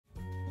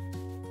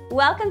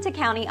Welcome to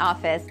County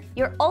Office,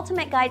 your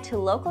ultimate guide to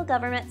local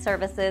government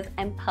services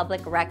and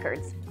public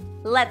records.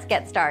 Let's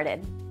get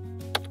started.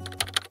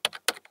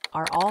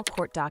 Are all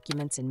court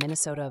documents in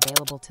Minnesota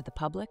available to the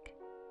public?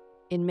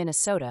 In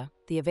Minnesota,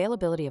 the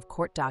availability of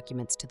court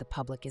documents to the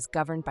public is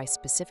governed by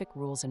specific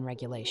rules and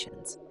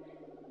regulations.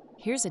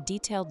 Here's a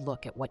detailed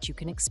look at what you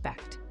can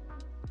expect.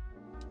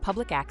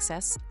 Public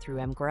access through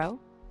MGRO.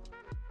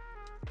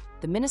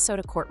 The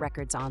Minnesota Court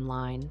Records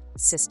Online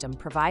system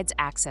provides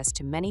access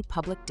to many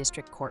public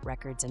district court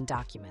records and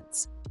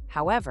documents.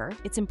 However,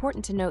 it's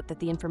important to note that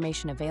the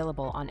information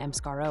available on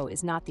MSCRO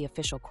is not the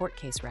official court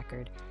case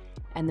record,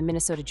 and the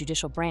Minnesota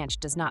Judicial Branch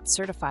does not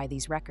certify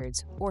these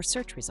records or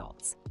search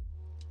results.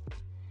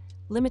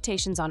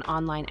 Limitations on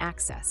online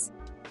access.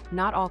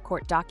 Not all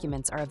court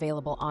documents are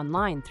available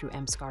online through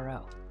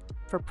MSCRO.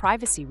 For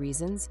privacy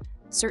reasons,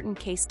 certain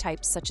case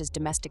types such as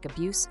domestic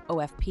abuse,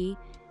 OFP,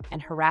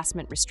 and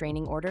harassment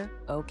restraining order,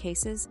 O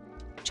cases,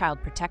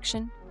 child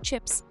protection,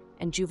 CHIPS,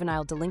 and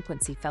juvenile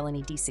delinquency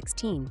felony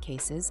D16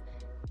 cases,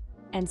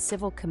 and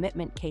civil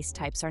commitment case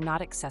types are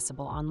not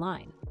accessible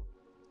online.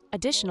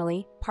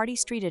 Additionally, party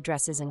street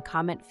addresses and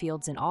comment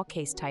fields in all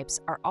case types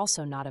are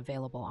also not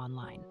available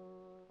online.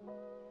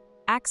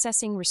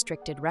 Accessing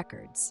restricted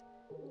records.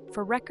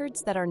 For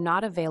records that are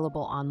not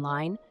available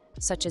online,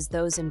 such as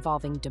those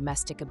involving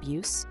domestic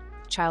abuse,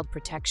 child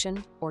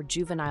protection, or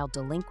juvenile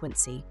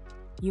delinquency,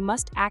 you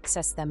must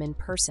access them in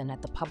person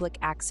at the public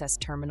access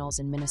terminals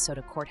in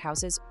Minnesota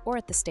courthouses or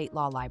at the state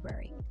law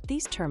library.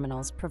 These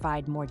terminals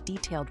provide more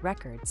detailed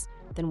records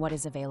than what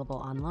is available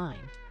online.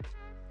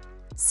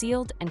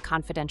 Sealed and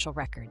confidential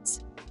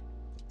records.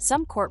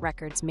 Some court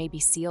records may be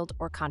sealed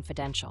or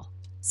confidential,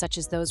 such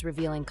as those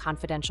revealing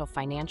confidential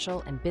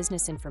financial and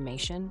business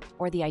information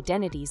or the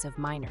identities of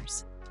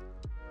minors.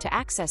 To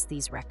access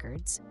these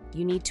records,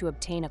 you need to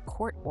obtain a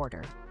court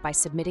order by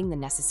submitting the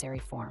necessary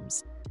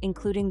forms,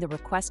 including the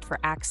request for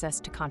access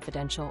to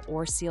confidential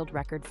or sealed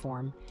record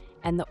form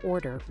and the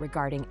order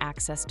regarding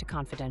access to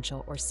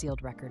confidential or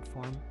sealed record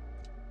form.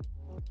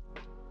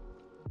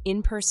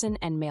 In-person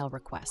and mail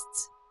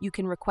requests. You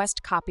can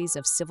request copies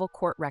of civil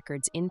court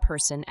records in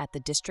person at the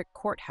district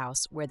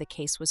courthouse where the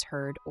case was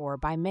heard or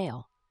by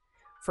mail.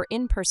 For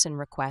in-person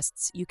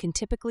requests, you can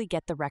typically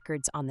get the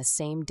records on the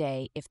same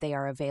day if they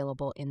are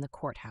available in the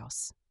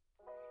courthouse.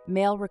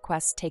 Mail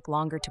requests take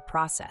longer to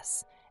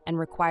process and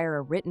require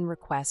a written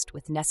request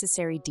with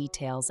necessary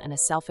details and a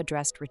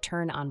self-addressed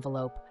return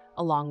envelope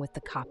along with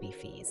the copy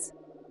fees.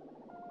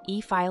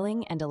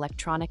 E-filing and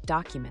electronic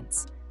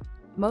documents.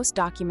 Most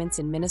documents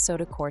in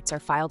Minnesota courts are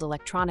filed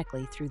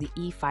electronically through the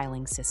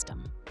e-filing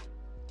system.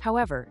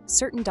 However,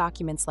 certain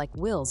documents like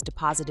wills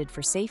deposited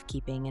for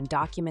safekeeping and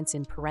documents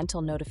in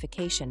parental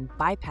notification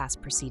bypass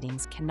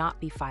proceedings cannot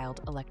be filed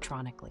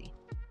electronically.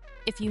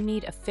 If you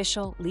need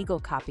official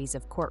legal copies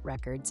of court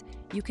records,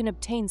 you can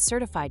obtain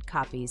certified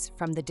copies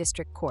from the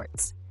district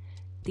courts.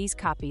 These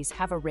copies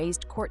have a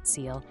raised court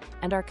seal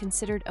and are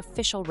considered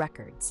official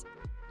records.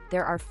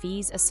 There are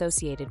fees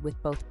associated with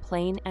both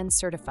plain and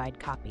certified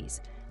copies,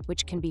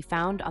 which can be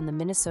found on the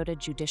Minnesota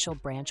Judicial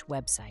Branch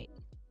website.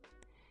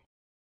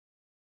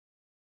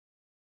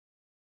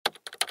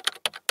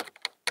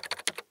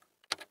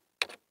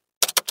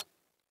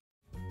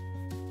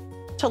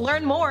 To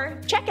learn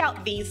more, check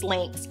out these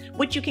links,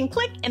 which you can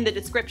click in the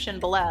description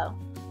below.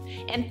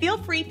 And feel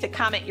free to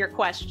comment your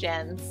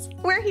questions.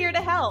 We're here to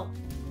help.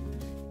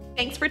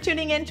 Thanks for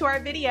tuning in to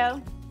our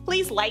video.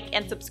 Please like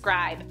and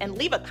subscribe and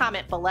leave a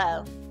comment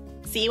below.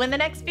 See you in the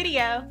next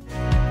video.